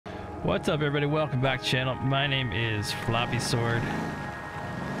What's up, everybody? Welcome back to the channel. My name is FloppySword.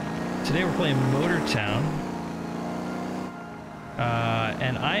 Today we're playing Motortown.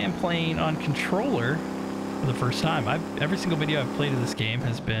 And I am playing on controller for the first time. Every single video I've played of this game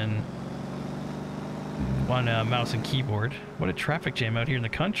has been on mouse and keyboard. What a traffic jam out here in the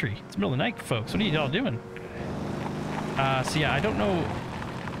country. It's the middle of the night, folks. What are you all doing? So yeah, I don't know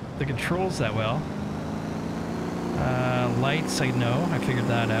the controls that well. Lights, I know. I figured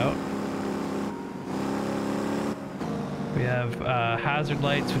that out. We have hazard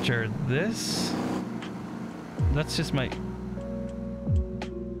lights, which are this. That's just my...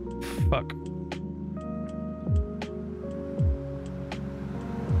 Fuck.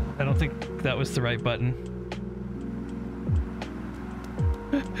 I don't think that was the right button.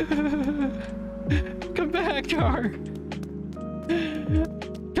 Come back, car!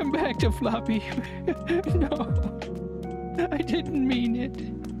 Come back to Floppy. No. I didn't mean it.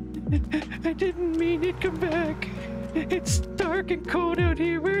 I didn't mean it. Come back. It's dark and cold out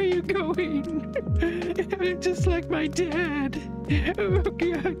here. Where are you going? Just like my dad. Oh,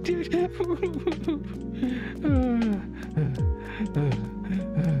 God, dude.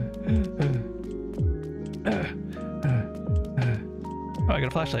 Oh, I got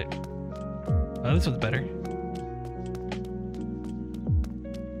a flashlight. Oh, this one's better.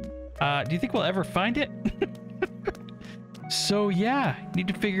 Do you think we'll ever find it? So yeah, need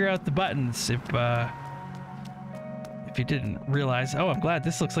to figure out the buttons if you didn't realize. Oh, I'm glad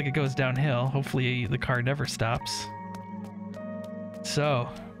this looks like it goes downhill. Hopefully the car never stops. So,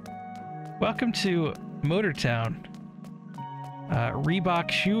 welcome to Motortown.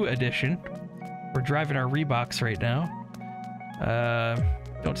 Reebok shoe edition. We're driving our Reeboks right now.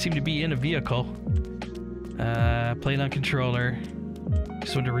 Don't seem to be in a vehicle. Playing on controller.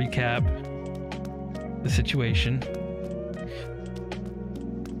 Just wanted to recap the situation.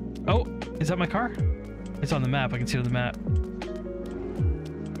 Oh, is that my car? It's on the map. I can see it on the map.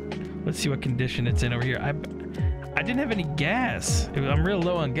 Let's see what condition it's in over here. I didn't have any gas. I'm real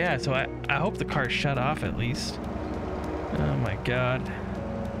low on gas, so I hope the car shut off at least. Oh my God.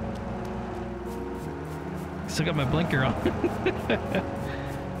 Still got my blinker on.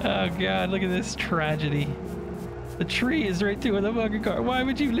 Oh God, look at this tragedy. The tree is right there with the fucking car. Why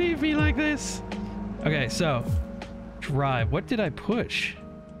would you leave me like this? Okay, so drive. What did I push?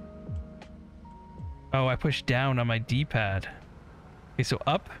 Oh, I pushed down on my D-pad. Okay, so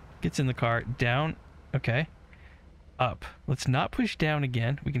up gets in the car. Down. Okay. Up. Let's not push down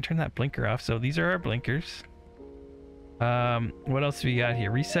again. We can turn that blinker off. So these are our blinkers. What else do we got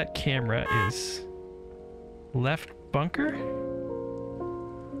here? Reset camera is left bunker.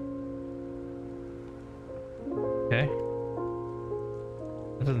 Okay.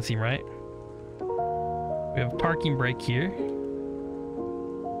 That doesn't seem right. We have parking brake here.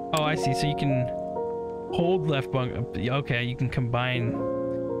 Oh, I see. So you can hold left bunker. Okay, you can combine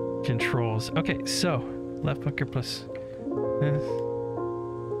controls. Okay, so left bunker plus this.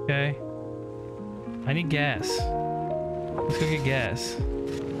 Okay. I need gas. Let's go get gas.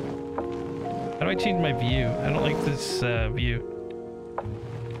 How do I change my view? I don't like this view.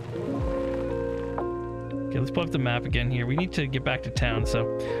 Okay, let's pull up the map again here. We need to get back to town, so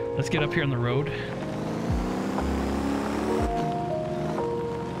let's get up here on the road.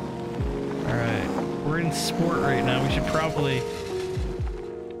 Alright, we're in sport right now. We should probably...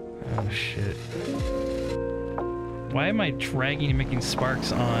 Oh, shit. Why am I dragging and making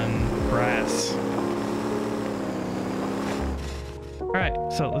sparks on grass? Alright,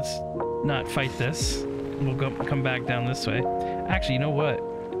 so let's not fight this. We'll come back down this way. Actually, you know what?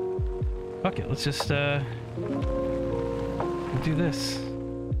 Fuck it, let's just we'll do this.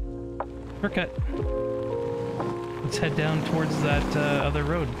 Shortcut. Let's head down towards that other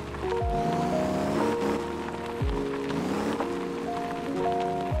road.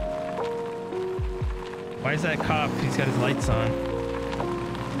 Why is that cop? He's got his lights on.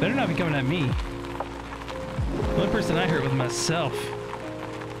 Better not be coming at me. The only person I hurt was myself.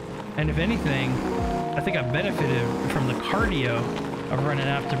 And if anything, I think I benefited from the cardio of running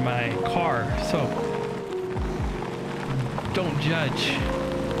after my car. So, don't judge.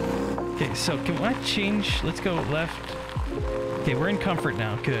 Okay, so can I change? Let's go left. Okay, we're in comfort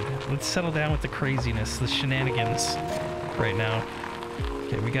now. Good. Let's settle down with the craziness, the shenanigans right now.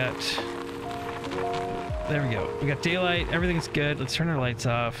 Okay, we got... There we go. We got daylight. Everything's good. Let's turn our lights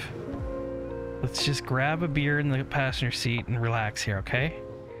off. Let's just grab a beer in the passenger seat and relax here, okay?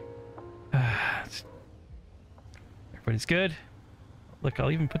 Everybody's good. Look,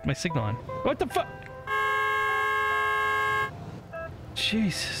 I'll even put my signal on. What the fuck?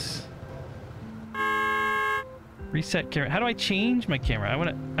 Jesus. Reset camera. How do I change my camera? I want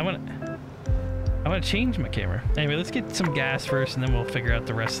to change my camera. Anyway, let's get some gas first, and then we'll figure out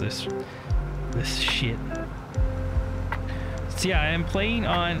the rest of this shit. So yeah, I am playing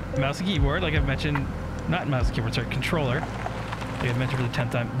on mouse and keyboard, like I've mentioned. Not mouse and keyboard, sorry, controller. Like I've mentioned for the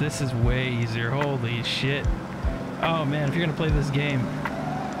 10th time. This is way easier. Holy shit. Oh man, if you're gonna play this game,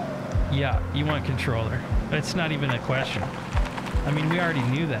 yeah, you want controller. It's not even a question. I mean, we already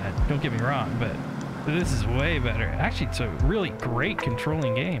knew that. Don't get me wrong, but this is way better. Actually, it's a really great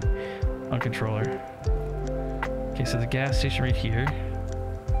controlling game on controller. Okay, so the gas station right here.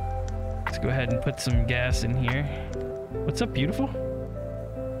 Let's go ahead and put some gas in here. What's up, beautiful?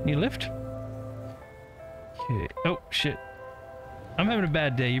 Need a lift? Okay. Oh, shit. I'm having a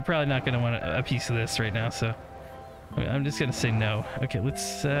bad day. You're probably not going to want a piece of this right now, so I'm just going to say no. Okay,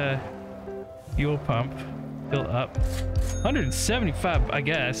 let's fuel pump. Fill up. 175, I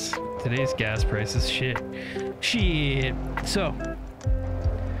guess. Today's gas prices. Shit. So,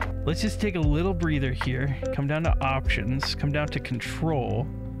 let's just take a little breather here. Come down to options. Come down to control.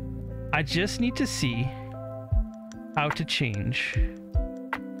 I just need to see how to change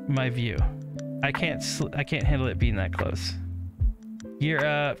my view. I can't handle it being that close. Gear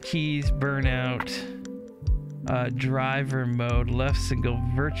up, keys, burnout, driver mode, left single,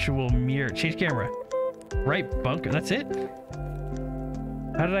 virtual mirror, change camera, right bunker. That's it?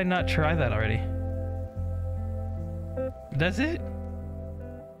 How did I not try that already? That's it?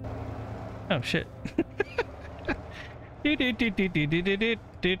 Oh shit.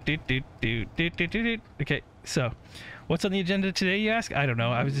 Okay, so what's on the agenda today, you ask? I don't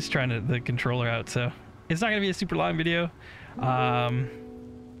know. I was just trying the controller out, so it's not gonna be a super long video. I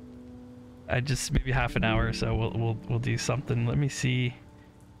just maybe half an hour or so we'll do something. Let me see.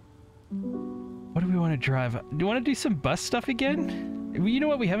 What do we want to drive? Do you want to do some bus stuff again? You know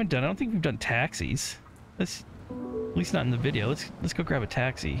what we haven't done? I don't think we've done taxis. At least not in the video. Let's go grab a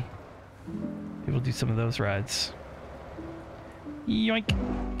taxi. Maybe we'll do some of those rides. Yoink.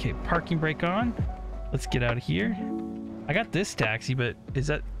 Okay, parking brake on. Let's get out of here. I got this taxi, but is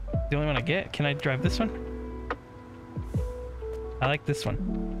that the only one I get? Can I drive this one? I like this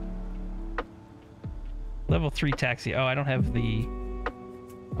one. Level 3 taxi. Oh, I don't have the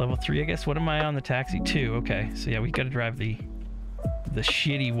level 3, I guess. What am I on the taxi? 2. Okay, so yeah, we gotta drive the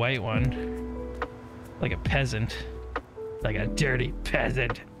shitty white one. Like a peasant. Like a dirty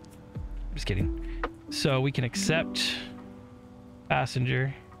peasant. Just kidding. So we can accept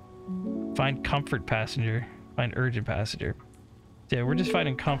passenger. Find comfort passenger. Find urgent passenger. Yeah, we're just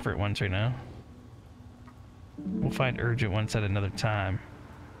finding comfort ones right now. We'll find urgent ones at another time.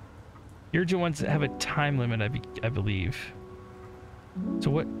 The urgent ones have a time limit, I believe. So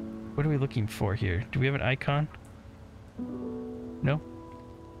what are we looking for here? Do we have an icon? No?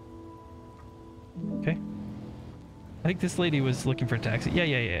 Okay. I think this lady was looking for a taxi.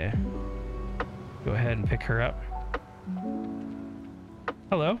 Yeah. Go ahead and pick her up.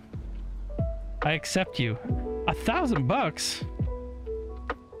 Hello? I accept you. $1,000?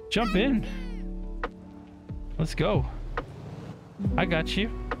 Jump in. Let's go. I got you.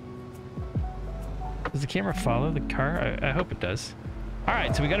 Does the camera follow the car? I hope it does. All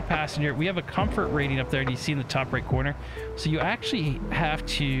right, so we got a passenger. We have a comfort rating up there. Do you see in the top right corner? So you actually have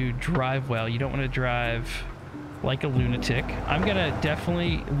to drive well. You don't want to drive like a lunatic. I'm gonna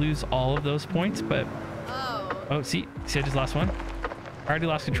definitely lose all of those points, but oh, see I just lost one. I already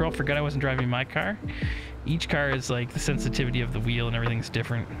lost control. Forgot I wasn't driving my car. Each car is like the sensitivity of the wheel and everything's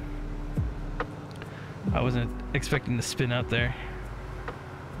different. I wasn't expecting to spin out there.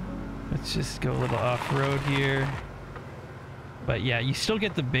 Let's just go a little off-road here. But yeah, you still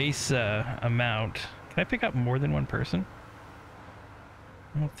get the base amount. Can I pick up more than one person?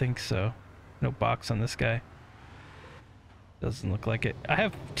 I don't think so. No box on this guy. Doesn't look like it. I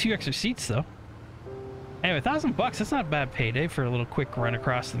have 2 extra seats though. Anyway, $1,000, that's not a bad payday for a little quick run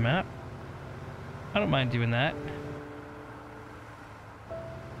across the map. I don't mind doing that.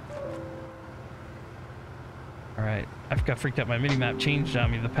 Alright, I got freaked out. My mini-map changed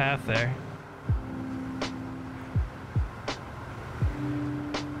on me the path there.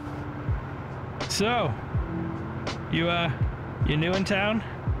 So, you new in town?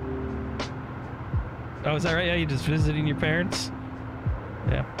 Oh, is that right? Yeah, you just visiting your parents?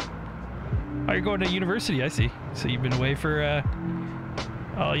 Yeah. Oh, you're going to university, I see. So you've been away for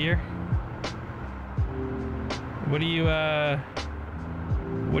all year? What are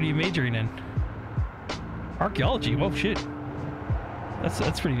you majoring in? Archaeology. Whoa, shit.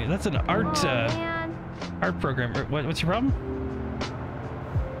 That's pretty neat. That's an art program. What's your problem?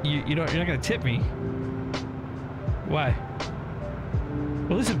 You're not gonna tip me. Why?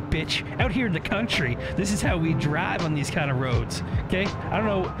 Well, listen, bitch. Out here in the country, this is how we drive on these kind of roads. Okay? I don't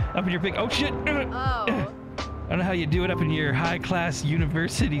know up in your big. Oh shit! Oh. I don't know how you do it up in your high-class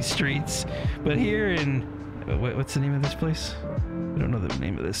university streets, but here in what's the name of this place? I don't know the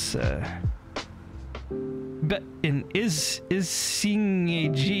name of this. But in Isingagi,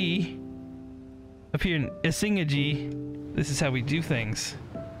 up here in Isingagi, this is how we do things.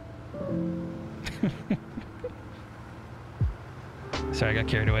 Sorry, I got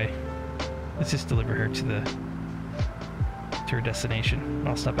carried away. Let's just deliver her to her destination.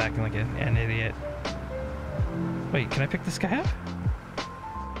 I'll stop acting like an idiot. Wait, can I pick this guy up?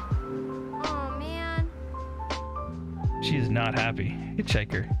 Oh man. She is not happy.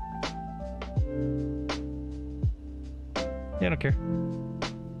 Hitchhiker. Yeah, I don't care.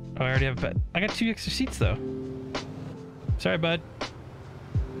 Oh, I already have a pet. I got 2 extra seats though. Sorry, bud.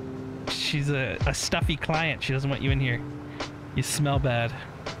 She's a stuffy client. She doesn't want you in here. You smell bad.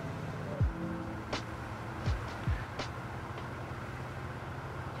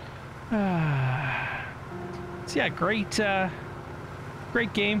 So yeah, great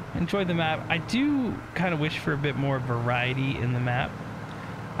game. Enjoyed the map. I do kind of wish for a bit more variety in the map.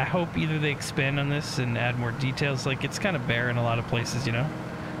 I hope either they expand on this and add more details. Like, it's kind of bare in a lot of places, you know?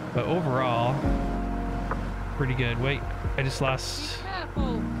 But overall, pretty good. Wait, I just lost... Be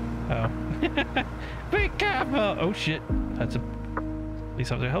careful. Oh. Be careful! Oh shit. That's a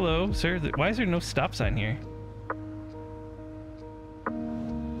police officer. Hello, sir. Why is there no stop sign here?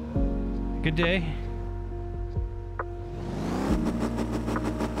 Good day.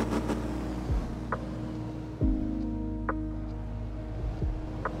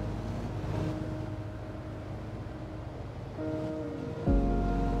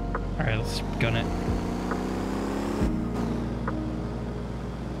 Alright, let's gun it.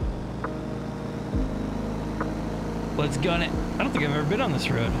 Let's gun it. I don't think I've ever been on this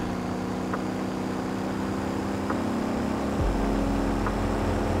road.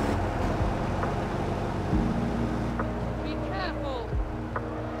 Be careful.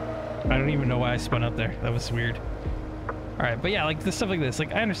 I don't even know why I spun up there. That was weird. Alright, but yeah, like the stuff like this.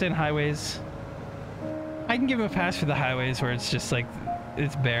 Like, I understand highways. I can give them a pass for the highways where it's just like,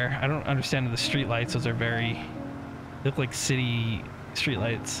 it's bare. I don't understand the street lights. Those are very... They look like city street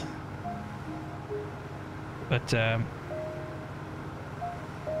lights. But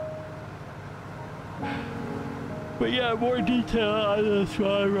yeah, more detail on this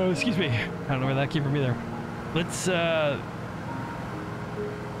one. Excuse me. I don't know where that came from either. Let's the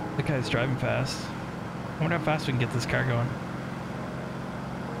guy's driving fast. I wonder how fast we can get this car going.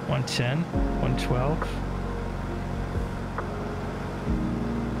 110, 112.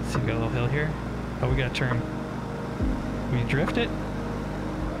 Let's see, we got a little hill here. Oh, we got a turn. Can we drift it?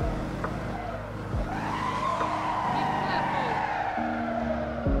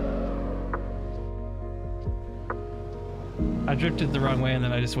 I drifted the wrong way and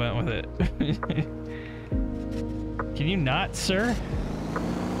then I just went with it. Can you not, sir?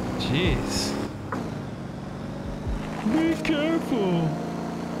 Jeez. Be careful.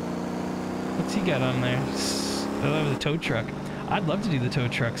 What's he got on there? Oh, that was a tow truck. I'd love to do the tow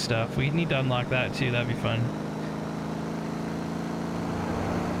truck stuff. We need to unlock that too. That'd be fun.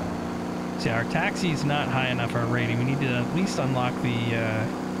 See, our taxi's not high enough, our rating. We need to at least unlock the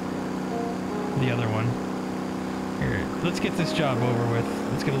other one. Here, let's get this job over with.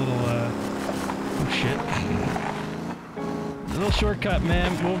 Let's get a little, oh shit. A little shortcut,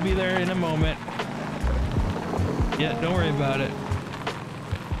 man. We'll be there in a moment. Yeah, don't worry about it.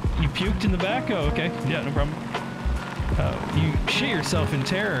 You puked in the back? Oh, okay. Yeah, no problem. You shit yourself in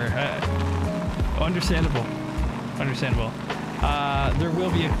terror. Understandable. Understandable. There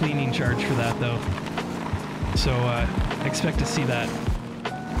will be a cleaning charge for that, though. So, expect to see that.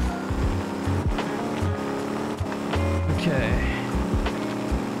 Okay.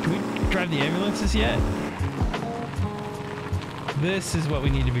 Can we drive the ambulances yet? This is what we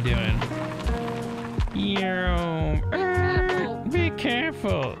need to be doing. Be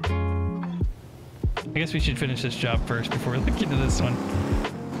careful. I guess we should finish this job first before we look into this one.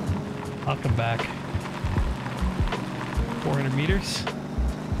 I'll come back. 400 meters. A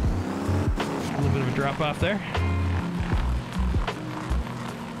little bit of a drop off there.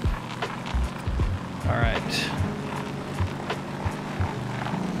 All right.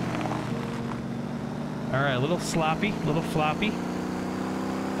 All right, a little sloppy, little floppy.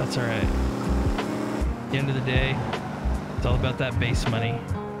 That's all right. At the end of the day, it's all about that base money.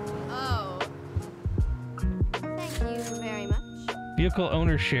 Oh. Thank you very much. Vehicle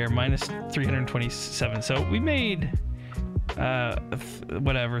owner share minus 327. So we made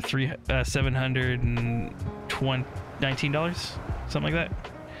whatever, $719. something like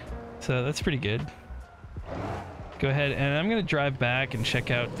that. So that's pretty good. Go ahead, and I'm gonna drive back and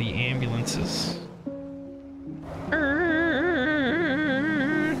check out the ambulances.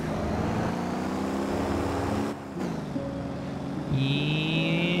 Yeah.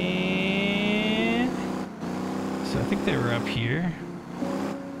 So I think they were up here.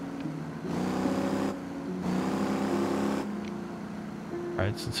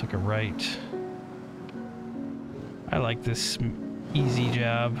 Alright, so let's take a right. I like this easy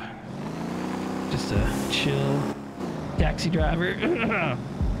job. Just a chill taxi driver.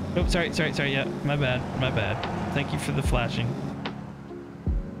 Oh, sorry. Yeah, my bad. Thank you for the flashing.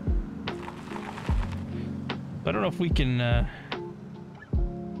 I don't know if we can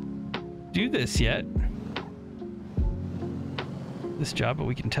do this yet. This job, but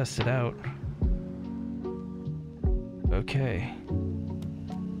we can test it out. Okay.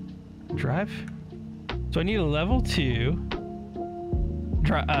 Drive. So I need a level 2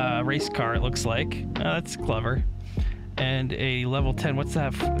 race car, it looks like. Oh, that's clever. And a level 10. What's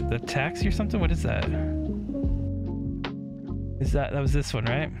that? The taxi or something? What is that? That was this one,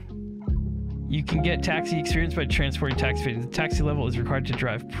 right? You can get taxi experience by transporting taxi. The taxi level is required to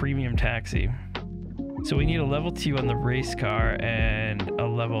drive premium taxi. So we need a level 2 on the race car and a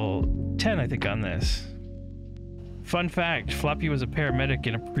level 10, I think, on this. Fun fact, Floppy was a paramedic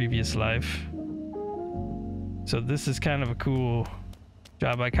in a previous life. So this is kind of a cool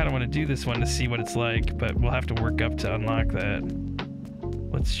job. I kind of want to do this one to see what it's like, but we'll have to work up to unlock that.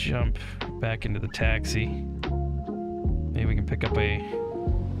 Let's jump back into the taxi. Maybe we can pick up a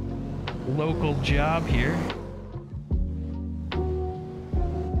local job here.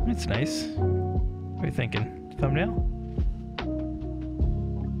 It's nice. What are you thinking? Thumbnail?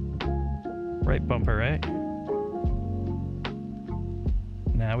 Right bumper, right?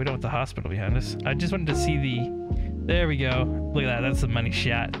 Nah, we don't want the hospital behind us. I just wanted to see the... There we go. Look at that. That's the money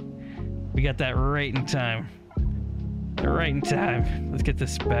shot. We got that right in time. Right in time. Let's get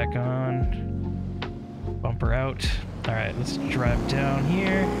this back on. Bumper out. Alright, let's drive down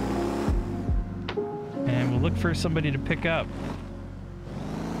here. And we'll look for somebody to pick up.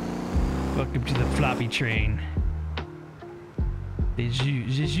 Welcome to the Floppy train.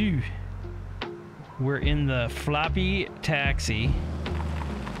 Jeju. We're in the Floppy taxi.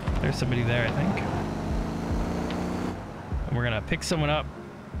 There's somebody there, I think. And we're gonna pick someone up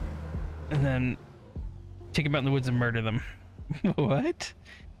and then take them out in the woods and murder them. What?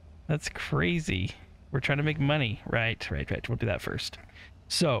 That's crazy. We're trying to make money. Right. We'll do that first.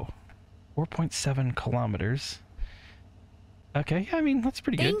 So, 4.7 kilometers. Okay, I mean, that's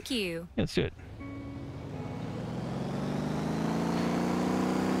pretty good. Thank you. Yeah, let's do it.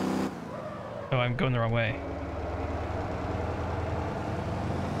 Oh, I'm going the wrong way.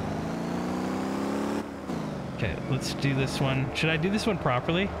 Okay, let's do this one. Should I do this one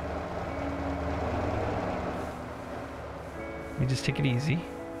properly? Let me just take it easy.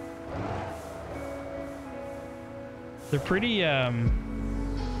 They're pretty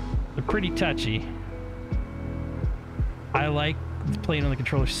touchy. I like playing on the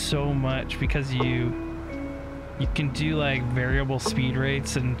controller so much because you can do like variable speed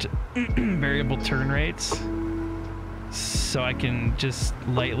rates and variable turn rates. So I can just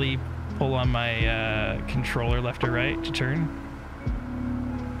lightly pull on my controller left or right to turn.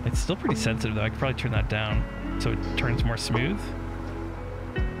 It's still pretty sensitive though. I could probably turn that down so it turns more smooth.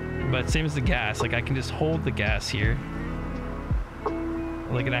 But same as the gas, like I can just hold the gas here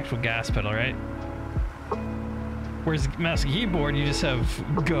like an actual gas pedal, right? Whereas the mouse and keyboard, you just have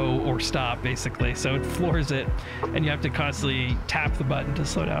go or stop basically. So it floors it and you have to constantly tap the button to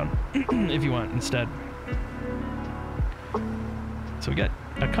slow down if you want instead. So we got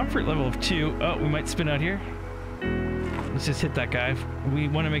a comfort level of 2. Oh, we might spin out here. Let's just hit that guy. We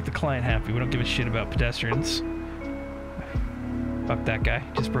want to make the client happy. We don't give a shit about pedestrians. Fuck that guy.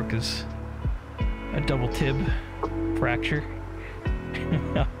 Just broke a double tib fracture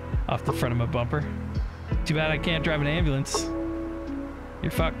off the front of my bumper. Too bad I can't drive an ambulance.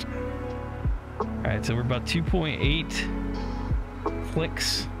 You're fucked. Alright, so we're about 2.8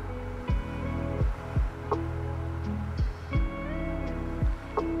 clicks.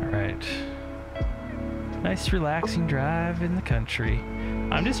 Alright. Nice relaxing drive in the country.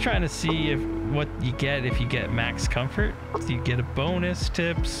 I'm just trying to see what you get if you get max comfort. So you get a bonus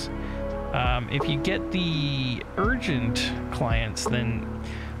tips. If you get the urgent clients, then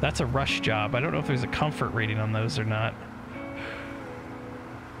that's a rush job. I don't know if there's a comfort rating on those or not.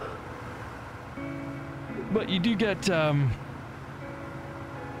 But you do get a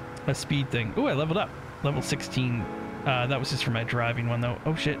speed thing. Oh, I leveled up. Level 16 That was just for my driving one though.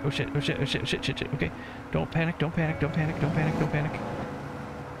 Oh shit, oh shit, oh shit, oh shit, shit, shit, shit. Okay. Don't panic, don't panic, don't panic, don't panic, don't panic.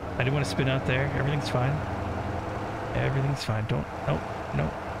 I didn't want to spin out there. Everything's fine. Everything's fine. Don't, no, no.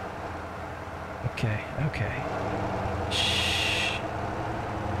 Okay, okay. Shh.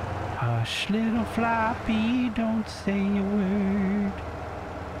 Hush, little Floppy, don't say a word.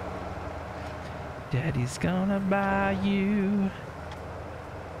 Daddy's gonna buy you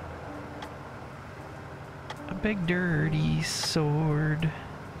a big dirty sword.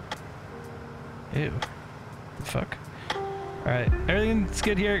 Ew. The fuck? Alright, everything's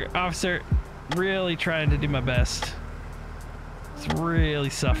good here, officer. Really trying to do my best. It's really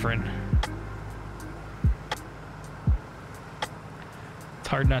suffering. It's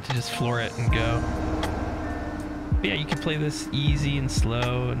hard not to just floor it and go. But yeah, you can play this easy and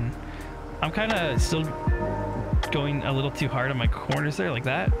slow, and I'm kind of still going a little too hard on my corners there, like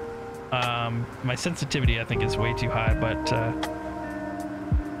that. My sensitivity, I think, is way too high, but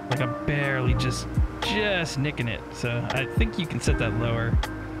like I'm barely just nicking it. So I think you can set that lower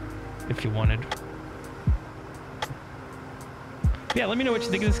if you wanted. But yeah, let me know what you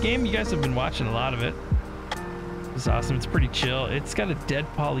think of this game. You guys have been watching a lot of it. It's awesome. It's pretty chill. It's got a Dead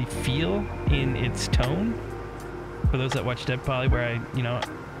Poly feel in its tone. For those that watch Dead Poly, where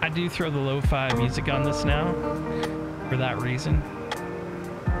I do throw the lo-fi music on this now for that reason.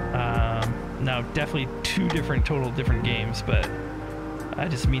 Now, definitely two total different games, but I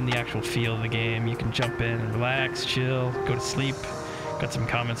just mean the actual feel of the game. You can jump in and relax, chill, go to sleep. Got some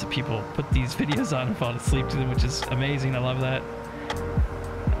comments that people put these videos on and fall asleep to them, which is amazing. I love that.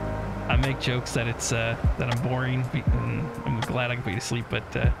 I make jokes that it's that I'm boring, and I'm glad I can put you to sleep, but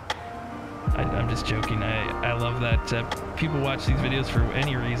I'm just joking. I love that people watch these videos for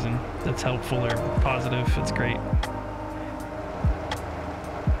any reason that's helpful or positive. It's great.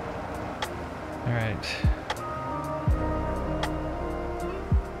 All right.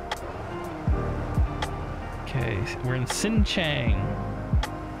 Okay, we're in Sin Chang.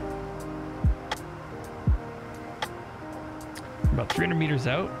 About 300 meters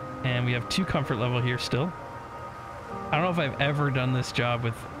out, and we have 2 comfort level here still. I don't know if I've ever done this job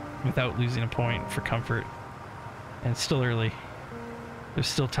without losing a point for comfort, and it's still early. There's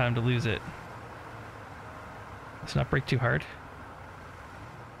still time to lose it. Let's not brake too hard.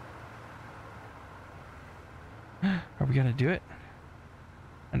 Are we gonna do it?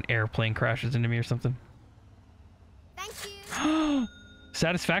 An airplane crashes into me or something. Thank you.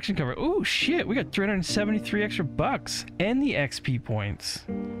 Satisfaction cover. Oh shit, we got 373 extra bucks and the XP points.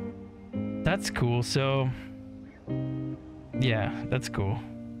 That's cool. So yeah, that's cool.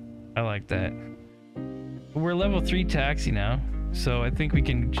 I like that. We're level 3 taxi now, so I think we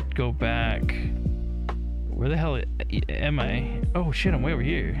can go back. Where the hell am I? Oh shit, I'm way over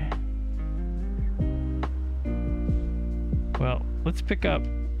here. Well, let's pick up.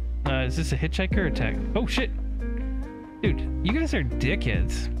 Is this a hitchhiker or tech? Oh shit! Dude, you guys are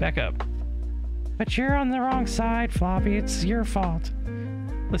dickheads. Back up. But you're on the wrong side, Floppy. It's your fault.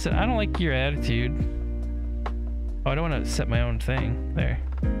 Listen, I don't like your attitude. Oh, I don't want to set my own thing. There.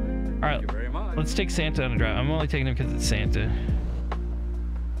 Alright, let's take Santa on a drive. I'm only taking him because it's Santa.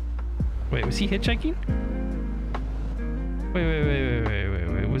 Wait, was he hitchhiking?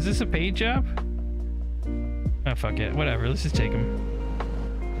 Wait. Was this a paid job? Oh, fuck it. Whatever. Let's just take him.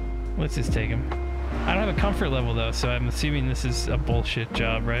 Let's just take him. I don't have a comfort level, though, so I'm assuming this is a bullshit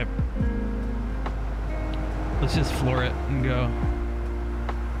job, right? Let's just floor it and go.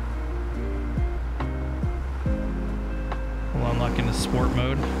 We'll unlock into sport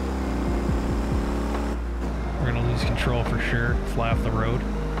mode. We're gonna lose control for sure. Fly off the road.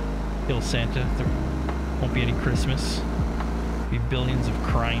 Kill Santa. There won't be any Christmas. Be billions of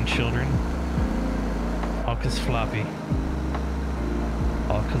crying children. All 'cause Floppy.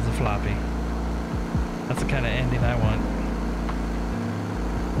 All 'cause of Floppy. That's the kind of ending I want.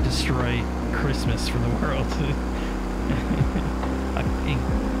 Destroy Christmas for the world. In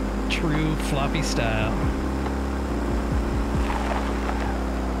true Floppy style.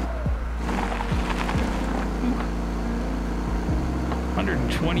 Ooh.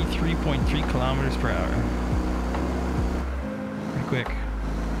 123.3 kilometers per hour. Pretty quick.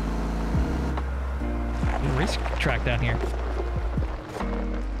 There's a race track down here.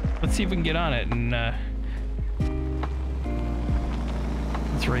 Let's see if we can get on it and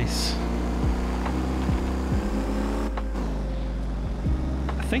let's race.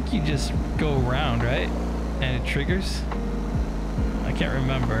 I think you just go around, right? And it triggers? I can't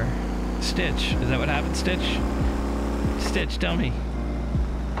remember. Stitch. Is that what happened, Stitch? Stitch, tell me.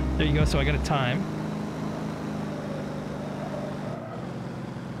 There you go, so I got a time.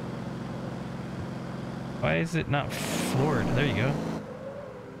 Why is it not floored? There you go.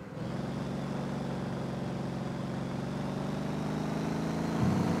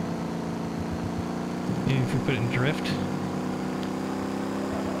 Maybe if we put it in drift.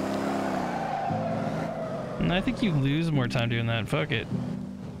 And I think you lose more time doing that. Fuck it.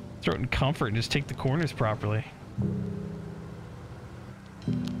 Throw it in comfort and just take the corners properly.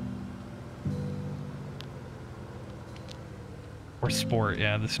 Or sport,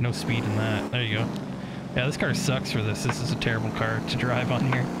 yeah, there's no speed in that. There you go. Yeah, this car sucks for this. This is a terrible car to drive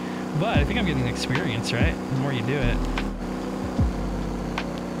on here. But I think I'm getting experience, right? The more you do it.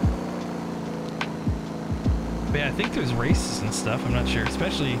 But yeah, I think there's races and stuff. I'm not sure,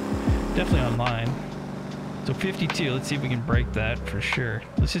 especially definitely online. So 52, let's see if we can break that for sure.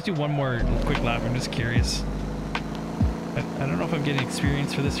 Let's just do one more quick lap. I'm just curious. I don't know if I'm getting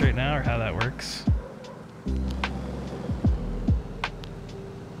experience for this right now or how that works.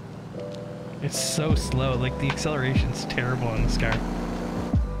 It's so slow, like the acceleration's terrible on this car.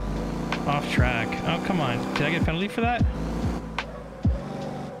 Off track. Oh, come on. Did I get a penalty for that?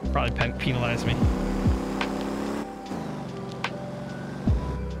 Probably penalize me.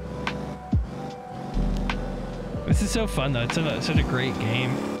 This is so fun though. It's such a great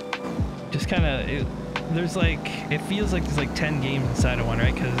game. Just kind of, there's like, it feels like there's like 10 games inside of one,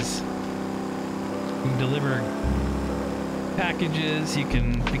 right? Because you can deliver packages, you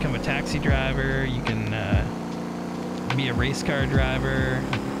can become a taxi driver, you can be a race car driver.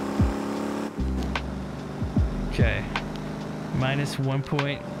 Okay, minus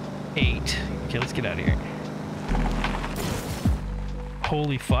 1.8. Okay, let's get out of here.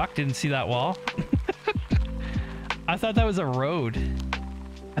 Holy fuck, didn't see that wall. I thought that was a road.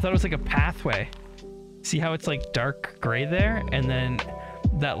 I thought it was like a pathway. See how it's like dark gray there, and then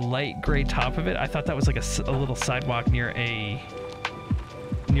that light gray top of it? I thought that was like a little sidewalk near the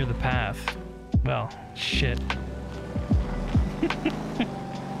path. Well, shit.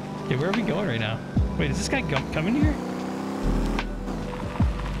 Okay, where are we going right now? Wait, is this guy coming here?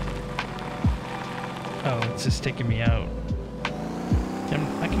 Oh, it's just taking me out.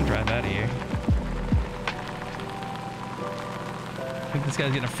 I can drive out of here. I think this guy's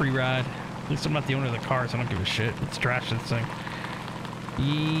getting a free ride. At least I'm not the owner of the car, so I don't give a shit. Let's trash this thing.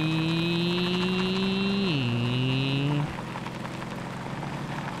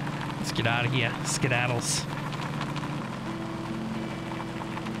 Let's get out of here. Skedaddles.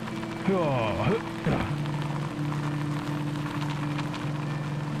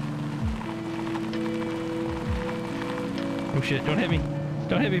 Oh shit, don't hit me.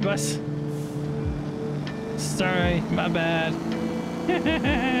 Don't hit me, bus. Sorry, my bad.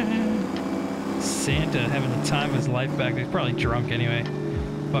 Santa having the time of his life back there. He's probably drunk anyway.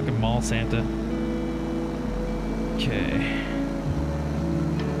 Fucking mall Santa. Okay.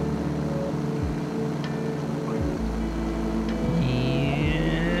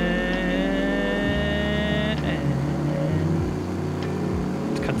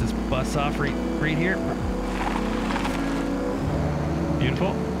 Let's cut this bus off right here.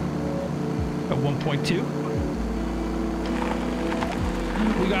 Beautiful. Got 1.2.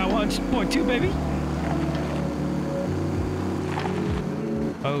 We got 1.2, baby.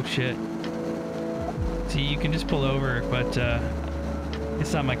 Oh shit. See, you can just pull over, but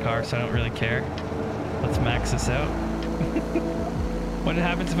it's not my car, so I don't really care. Let's max this out. What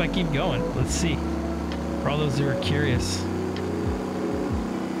happens if I keep going? Let's see. For all those who are curious.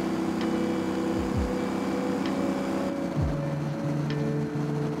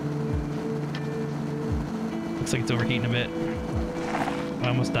 Looks like it's overheating a bit. I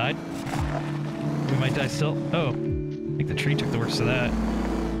almost died. We might die still. Oh, I think the tree took the worst of that.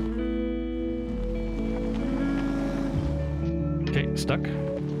 Okay, stuck.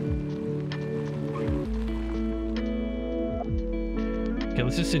 Okay,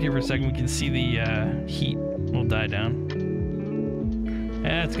 let's just sit here for a second. We can see the heat will die down.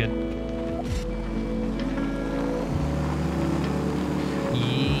 Yeah, that's good.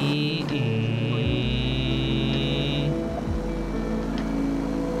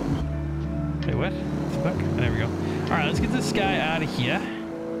 Wait, what? Fuck? There we go. Alright, let's get this guy out of here.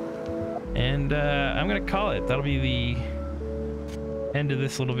 And I'm gonna call it. That'll be the end of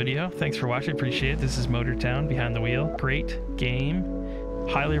this little video. Thanks for watching. Appreciate it. This is Motor Town Behind the Wheel. Great game.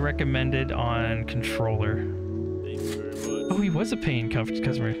 Highly recommended on controller. Oh, he was a paying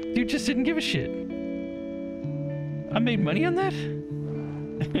customer. Dude just didn't give a shit. I made money on that?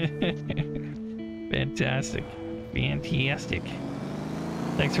 Fantastic. Fantastic.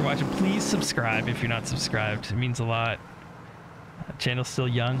 Thanks for watching. Please subscribe if you're not subscribed. It means a lot. Channel's still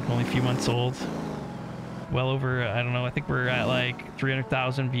young, only a few months old. Well over, I don't know, I think we're at like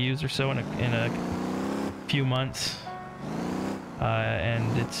 300,000 views or so in a few months.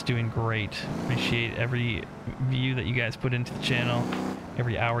 And it's doing great. Appreciate every view that you guys put into the channel.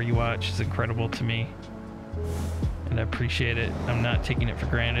 Every hour you watch is incredible to me. And I appreciate it. I'm not taking it for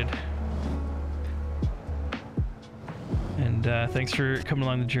granted. And thanks for coming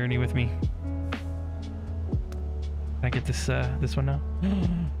along the journey with me. Can I get this this one now?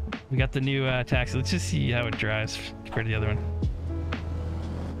 We got the new taxi. Let's just see how it drives compared to the other one.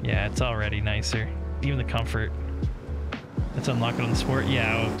 Yeah, it's already nicer. Even the comfort. Let's unlock it on the sport.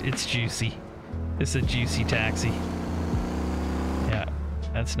 Yeah, oh, it's juicy. It's a juicy taxi. Yeah,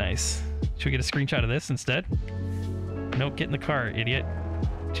 that's nice. Should we get a screenshot of this instead? Nope, get in the car, idiot.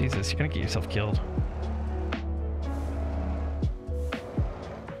 Jesus, you're gonna get yourself killed.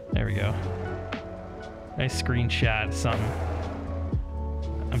 There we go. Nice screenshot of something.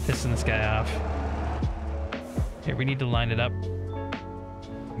 I'm pissing this guy off. Here, we need to line it up.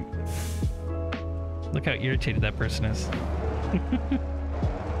 Look how irritated that person is.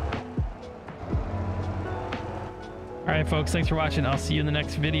 Alright folks, thanks for watching. I'll see you in the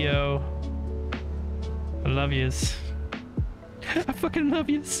next video. I love yous. I fucking love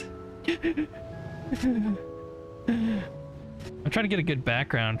yous. I'm trying to get a good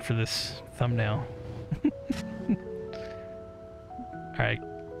background for this thumbnail. Alright.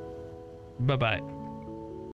 Bye-bye.